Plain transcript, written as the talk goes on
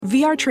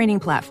VR training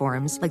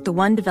platforms, like the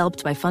one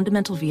developed by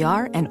Fundamental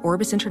VR and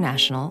Orbis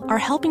International, are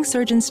helping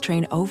surgeons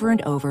train over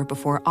and over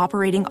before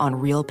operating on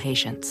real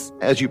patients.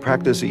 As you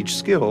practice each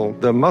skill,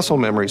 the muscle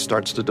memory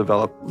starts to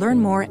develop. Learn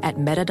more at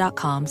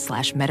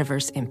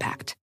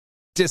meta.com/metaverseimpact.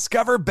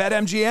 Discover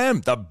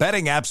BetMGM, the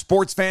betting app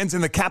sports fans in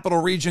the capital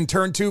region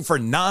turn to for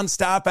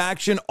nonstop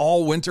action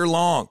all winter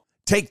long.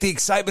 Take the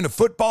excitement of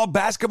football,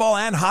 basketball,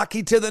 and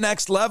hockey to the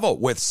next level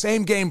with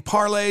same-game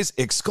parlays,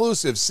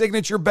 exclusive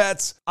signature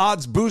bets,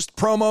 odds boost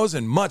promos,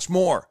 and much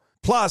more.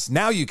 Plus,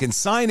 now you can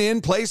sign in,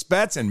 place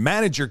bets, and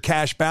manage your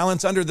cash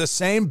balance under the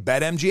same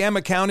BetMGM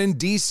account in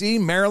D.C.,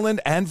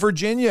 Maryland, and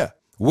Virginia.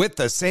 With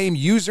the same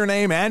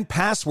username and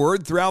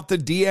password throughout the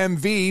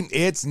DMV,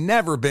 it's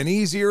never been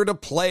easier to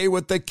play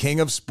with the king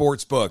of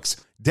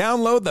sportsbooks.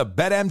 Download the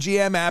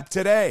BetMGM app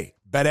today.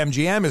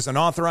 BetMGM is an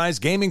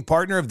authorized gaming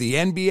partner of the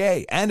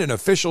NBA and an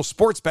official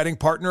sports betting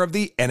partner of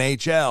the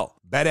NHL.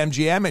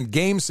 BetMGM and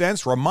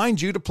GameSense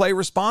remind you to play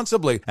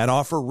responsibly and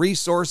offer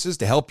resources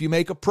to help you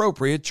make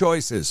appropriate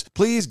choices.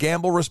 Please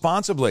gamble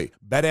responsibly.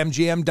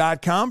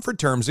 BetMGM.com for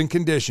terms and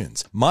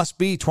conditions. Must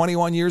be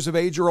 21 years of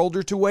age or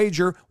older to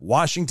wager.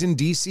 Washington,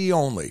 D.C.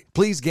 only.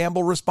 Please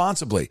gamble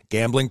responsibly.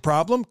 Gambling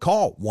problem?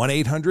 Call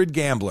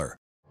 1-800-GAMBLER.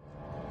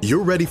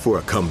 You're ready for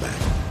a comeback.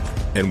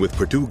 And with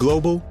Purdue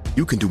Global,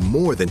 you can do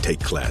more than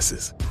take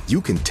classes. You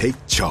can take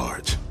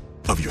charge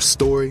of your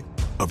story,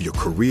 of your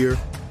career,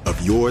 of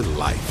your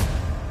life.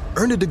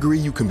 Earn a degree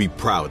you can be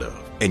proud of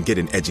and get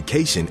an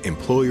education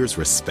employers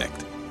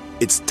respect.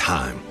 It's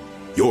time,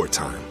 your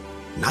time,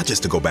 not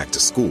just to go back to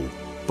school,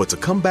 but to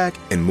come back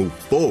and move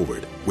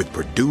forward with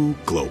Purdue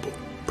Global,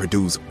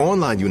 Purdue's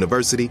online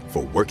university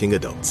for working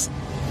adults.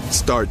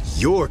 Start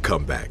your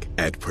comeback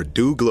at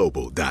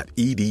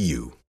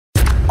purdueglobal.edu.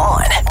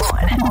 On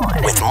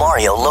with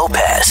Mario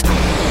Lopez.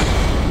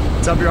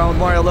 What's up, you're on with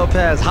Mario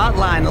Lopez.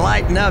 Hotline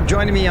lighting up.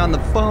 Joining me on the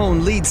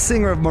phone, lead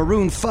singer of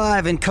Maroon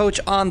 5 and coach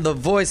on The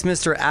Voice,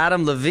 Mr.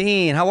 Adam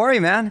Levine. How are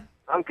you, man?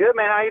 I'm good,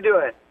 man. How you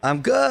doing?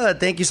 I'm good.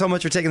 Thank you so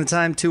much for taking the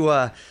time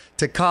to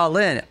call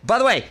in. By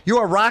the way, you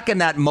are rocking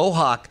that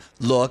mohawk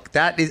look.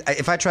 That is,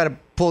 if I try to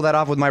pull that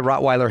off with my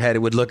Rottweiler head, it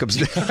would look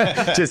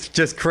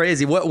just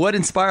crazy. What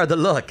inspired the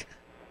look?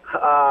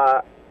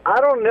 I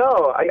don't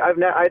know.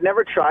 I'd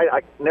never tried.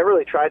 I never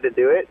really tried to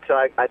do it, so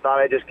I thought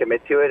I'd just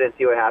commit to it and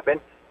see what happened.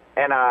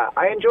 And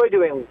I enjoy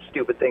doing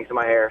stupid things to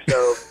my hair,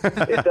 so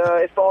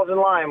it falls in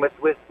line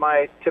with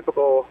my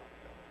typical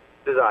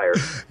desire.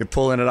 You're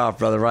pulling it off,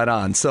 brother. Right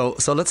on. So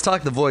let's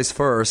talk The Voice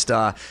first.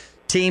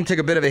 Team took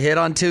a bit of a hit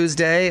on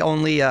Tuesday.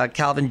 Only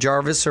Calvin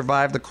Jarvis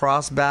survived the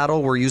cross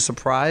battle. Were you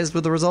surprised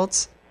with the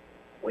results?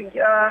 Well,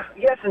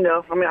 yes and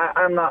no. I mean,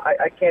 I'm not.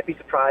 I can't be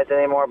surprised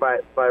anymore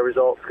by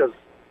results because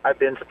I've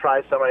been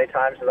surprised so many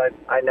times that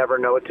I never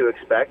know what to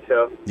expect.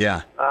 So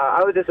yeah,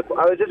 I was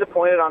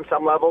disappointed on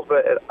some levels,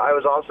 but I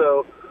was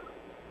also,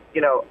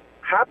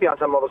 happy on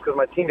some levels because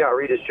my team got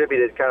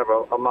redistributed kind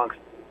of amongst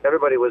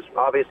everybody. Was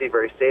obviously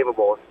very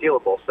savable and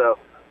stealable. So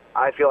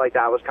I feel like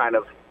that was kind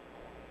of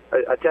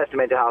a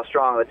testament to how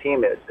strong the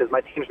team is because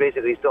my team's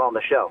basically still on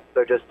the show.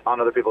 They're just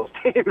on other people's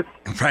teams.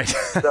 Right.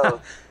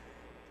 So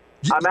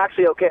I'm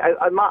actually okay.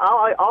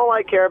 All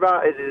I care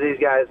about is these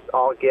guys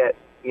all get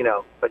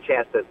a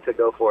chance to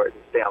go for it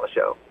and stay on the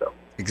show. So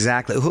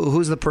exactly.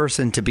 Who's the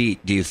person to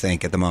beat, do you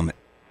think, at the moment?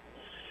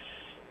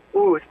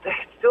 Ooh, it's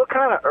still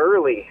kind of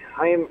early.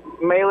 I mean,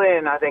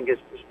 Malin, I think, is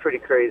pretty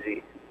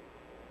crazy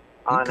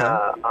on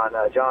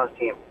John's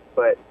team.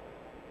 But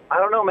I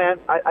don't know,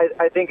 man.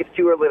 I think it's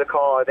too early to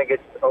call. I think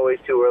it's always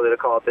too early to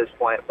call at this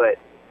point, but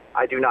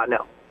I do not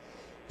know.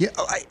 Yeah,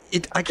 I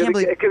can't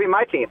believe it could be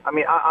my team. I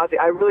mean, honestly,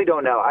 I really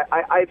don't know.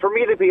 For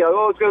me to be,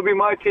 it's going to be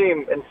my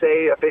team and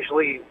say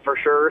officially for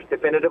sure,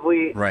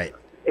 definitively, right,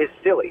 is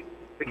silly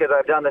because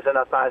I've done this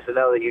enough times to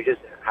know that you just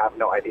have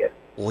no idea.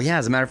 Well, yeah,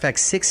 as a matter of fact,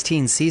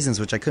 16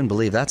 seasons, which I couldn't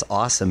believe. That's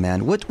awesome,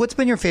 man. What's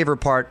been your favorite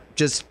part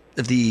just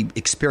of the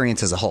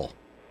experience as a whole?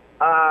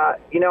 I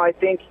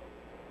think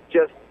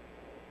just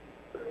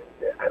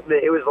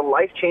it was a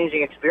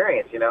life-changing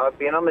experience.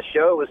 Being on the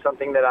show was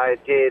something that I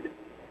did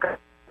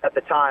at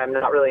the time,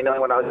 not really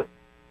knowing what I was.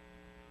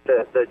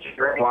 The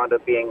journey wound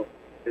up being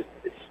it's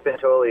been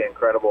totally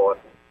incredible.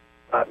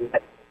 I've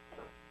met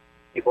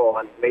people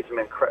and made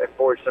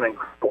forged some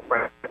incredible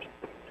friendships.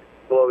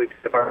 Really, it's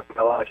just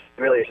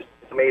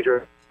a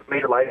major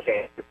life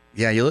change.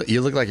 Yeah,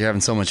 you look like you're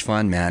having so much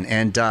fun, man.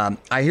 And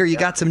I hear you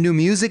got some new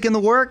music in the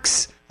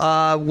works.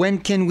 When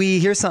can we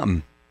hear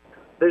something?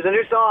 There's a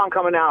new song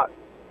coming out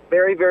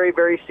very, very,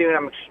 very soon.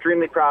 I'm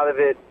extremely proud of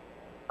it.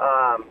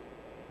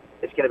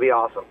 It's going to be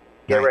awesome.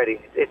 Get ready.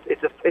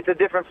 It's a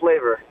different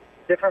flavor.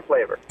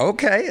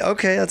 Okay,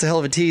 that's a hell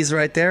of a tease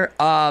right there.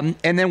 And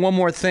then one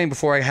more thing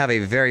before I have a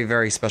very,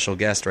 very special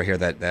guest right here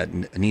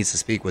that needs to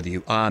speak with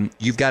you.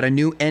 You've got a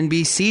new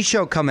NBC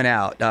show coming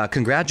out.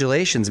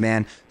 Congratulations,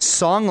 man.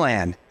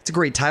 Songland. It's a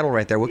great title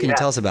right there. What can you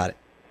tell us about it?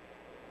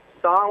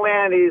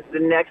 Songland is the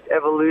next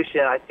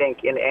evolution, I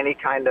think, in any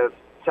kind of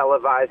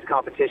televised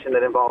competition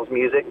that involves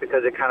music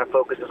because it kind of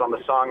focuses on the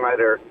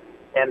songwriter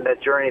and the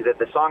journey that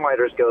the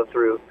songwriters go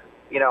through.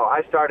 You know,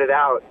 I started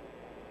out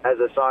as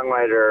a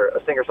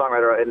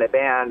singer-songwriter in a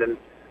band, and,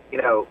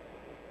 you know,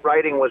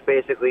 writing was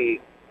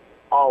basically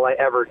all I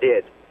ever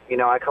did. You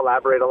know, I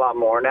collaborate a lot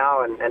more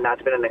now, and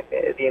that's been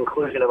the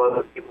inclusion of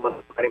other people in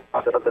the writing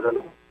process other than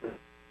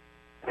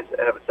in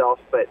and of itself.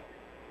 But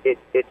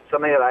it's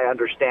something that I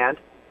understand.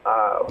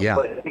 But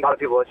I think a lot of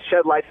people, it's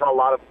shed light on a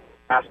lot of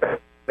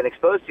aspects I've been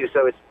exposed to,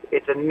 so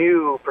it's a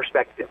new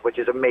perspective, which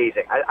is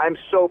amazing. I'm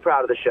so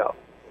proud of the show.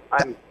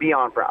 I'm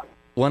beyond proud.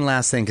 One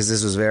last thing, because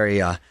this was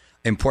very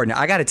important.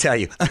 I got to tell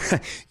you,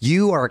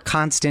 you are a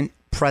constant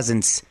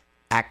presence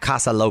at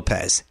Casa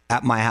Lopez,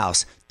 at my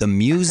house. The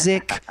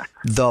music,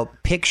 the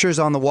pictures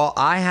on the wall.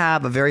 I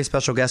have a very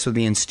special guest with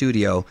me in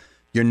studio,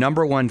 your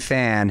number one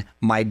fan,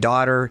 my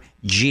daughter,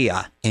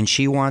 Gia, and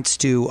she wants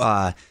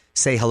to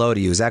say hello to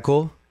you. Is that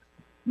cool?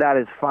 That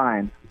is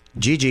fine.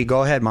 Gigi,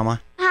 go ahead,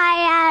 Mama.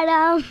 Hi,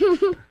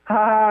 Adam.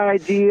 Hi,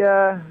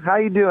 Gia. How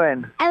you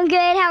doing? I'm good.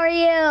 How are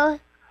you?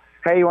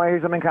 Hey, you want to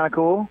hear something kind of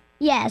cool?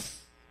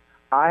 Yes.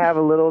 I have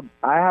a little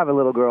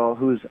girl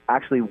who's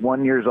actually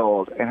 1 year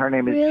old, and her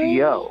name is Really?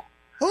 Gio.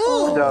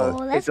 Oh,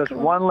 So that's it's just cool.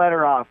 one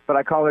letter off, but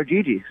I call her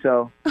Gigi,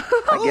 so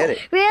I get it.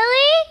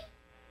 Really?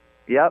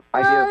 Yep,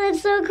 I do.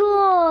 That's so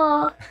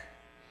cool.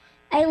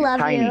 I love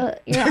Tiny. you.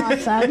 You're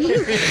awesome.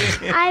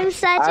 I'm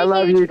such I a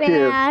love huge you too.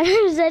 fan.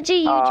 I'm such a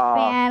huge Aw.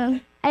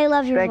 fan. I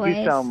love your Thank voice.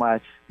 you so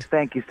much.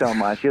 Thank you so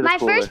much. You're the My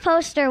coolest. first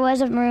poster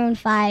was of Maroon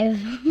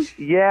 5.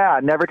 Yeah,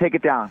 never take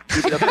it down.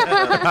 Keep it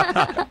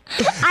up.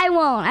 I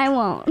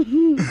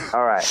won't.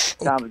 All right,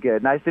 sounds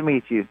good. Nice to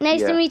meet you.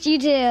 Nice to meet you,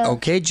 too.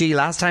 Okay, G,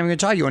 last time we're going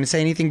to talk. You want to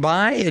say anything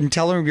bye and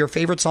tell them your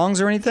favorite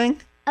songs or anything?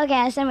 Okay,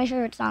 I said my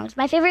favorite songs.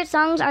 My favorite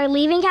songs are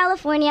Leaving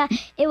California,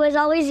 It Was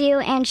Always You,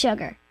 and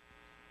Sugar.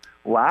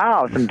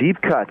 Wow, some deep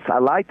cuts. I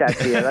like that,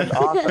 Gia. That's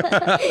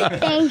awesome.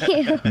 Thank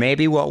you.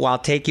 Maybe I'll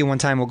take you one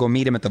time. We'll go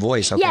meet him at the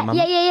Voice. Okay, Yeah,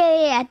 Mama?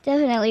 yeah,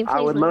 definitely. I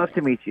would Please. love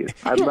to meet you.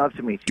 I'd love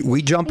to meet you.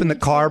 We jump in the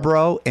car,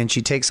 bro, and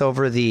she takes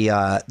over the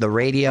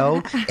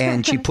radio,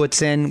 and she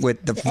puts in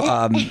with the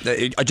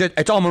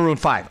it's all Maroon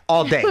 5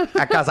 all day.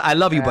 I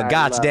love you, but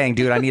gosh dang,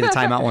 dude, I need a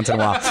timeout once in a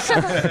while.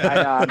 I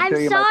know, I'm sure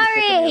you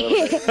might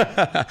be sick of me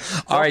a little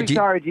bit. All right, Don't be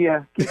sorry,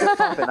 Gia. Keep it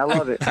pumping. I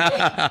love it.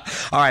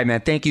 all right,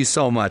 man. Thank you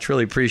so much.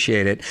 Really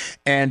appreciate it.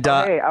 And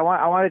Hey, I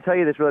want to tell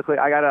you this really quick.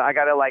 I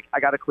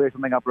gotta clear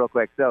something up real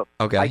quick. So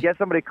Okay. I guess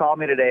somebody called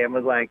me today and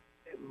was like,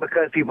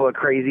 because people are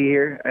crazy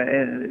here,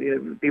 and you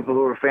know, people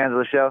who are fans of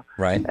the show,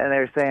 Right. And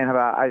they're saying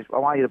about I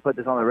want you to put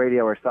this on the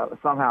radio or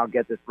somehow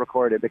get this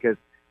recorded, because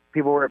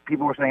people were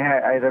saying,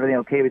 hey, is everything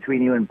okay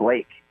between you and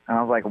Blake? And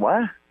I was like,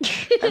 what?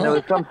 And there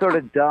was some sort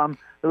of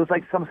it was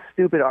like some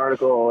stupid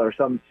article or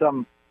some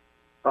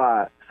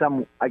I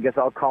guess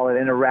I'll call it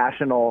an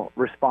irrational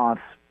response.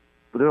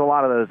 There's a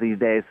lot of those these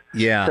days.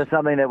 Yeah. To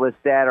something that was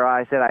said, or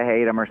I said I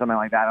hate him or something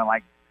like that. And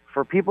like,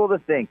 for people to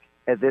think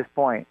at this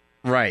point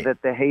right.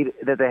 that the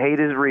hate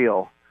is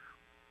real,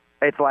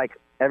 it's like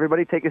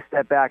everybody take a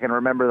step back and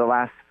remember the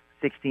last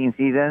 16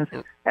 seasons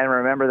and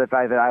remember the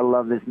fact that I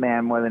love this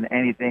man more than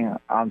anything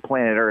on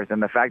planet Earth,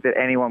 and the fact that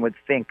anyone would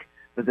think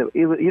that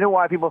you know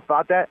why people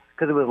thought that?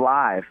 Because it was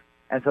live,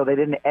 and so they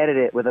didn't edit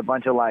it with a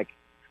bunch of laughs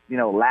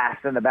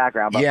in the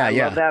background. But I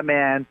love that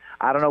man.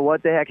 I don't know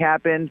what the heck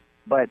happened,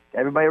 but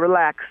everybody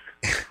relax.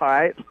 All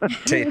right?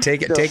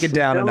 Take it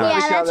down a We still notch. love Yeah,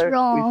 each that's other.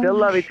 wrong. We still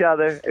love each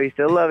other. We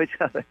still love each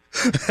other.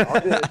 All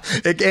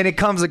good. And it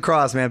comes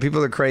across, man.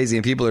 People are crazy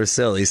and people are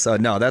silly. So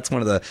no, that's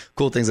one of the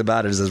cool things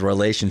about it is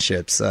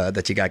relationships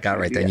that you got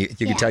right there. And you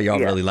can tell you all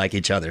really like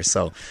each other.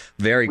 So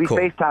very We cool.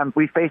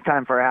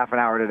 FaceTime for a half an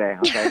hour today.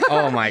 Okay?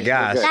 Oh my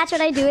gosh. That's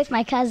what I do with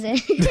my cousin.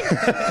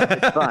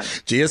 It's fun.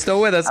 Gia's still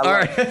with us. All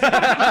right.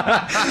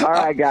 All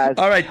right, guys.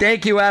 All right.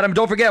 Thank you, Adam.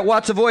 Don't forget,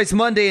 Watch the Voice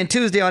Monday and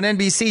Tuesday on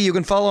NBC. You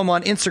can follow him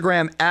on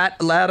Instagram at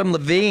Adam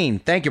Levine.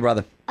 Thank you,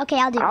 brother. Okay,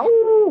 I'll do it.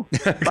 Ow.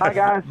 Bye,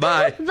 guys.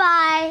 Bye.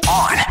 Bye.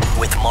 On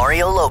with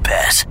Mario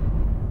Lopez.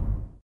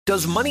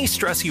 Does money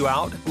stress you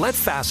out? Let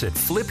Facet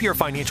flip your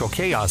financial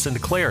chaos into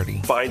clarity.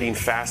 Finding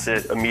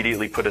Facet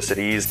immediately put us at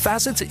ease.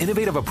 Facet's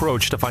innovative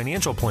approach to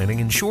financial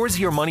planning ensures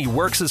your money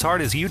works as hard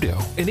as you do,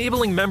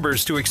 enabling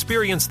members to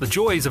experience the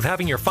joys of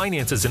having your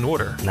finances in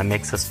order. That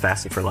makes us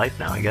Facet for life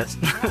now, I guess.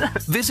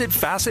 Visit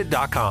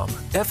Facet.com,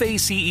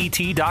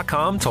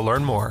 FACET.com to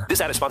learn more.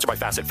 This ad is sponsored by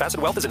Facet. Facet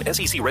Wealth is an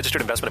SEC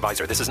registered investment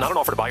advisor. This is not an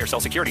offer to buy or sell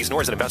securities,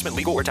 nor is it investment,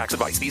 legal, or tax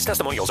advice. These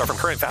testimonials are from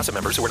current Facet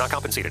members who are not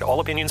compensated. All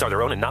opinions are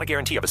their own and not a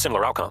guarantee of a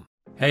similar outcome.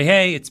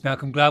 Hey, it's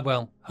Malcolm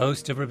Gladwell,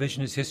 host of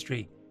Revisionist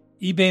History.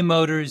 eBay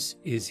Motors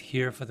is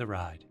here for the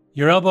ride.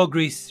 Your elbow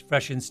grease,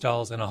 fresh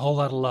installs, and a whole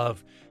lot of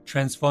love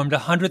transformed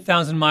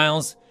 100,000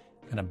 miles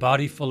and a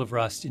body full of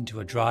rust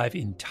into a drive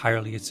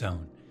entirely its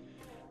own.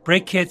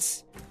 Brake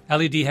kits,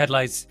 LED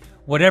headlights,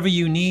 whatever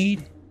you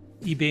need,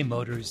 eBay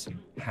Motors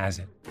has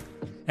it.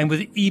 And with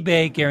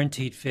eBay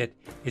Guaranteed Fit,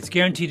 it's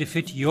guaranteed to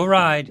fit your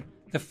ride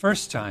the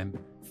first time,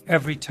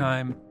 every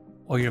time,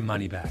 or your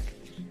money back.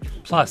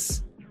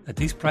 Plus, at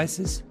these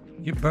prices,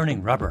 you're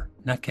burning rubber,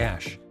 not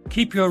cash.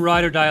 Keep your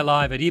ride or die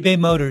alive at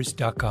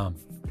ebaymotors.com.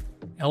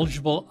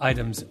 Eligible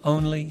items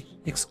only.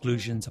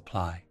 Exclusions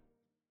apply.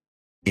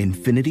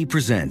 Infiniti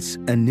presents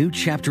a new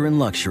chapter in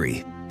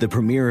luxury, the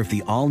premiere of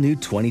the all-new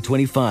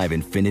 2025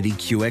 Infiniti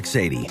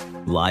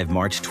QX80, live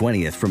March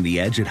 20th from the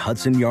Edge at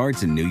Hudson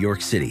Yards in New York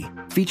City,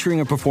 featuring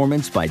a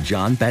performance by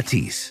John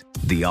Batiste.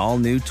 The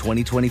all-new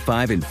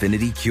 2025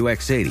 Infiniti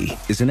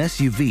QX80 is an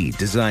SUV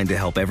designed to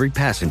help every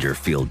passenger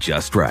feel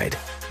just right.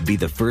 Be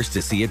the first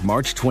to see it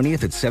March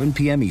 20th at 7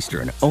 p.m.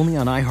 Eastern, only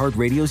on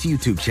iHeartRadio's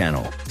YouTube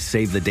channel.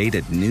 Save the date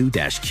at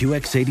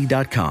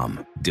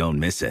new-QX80.com. Don't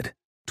miss it.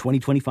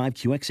 2025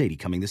 QX80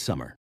 coming this summer.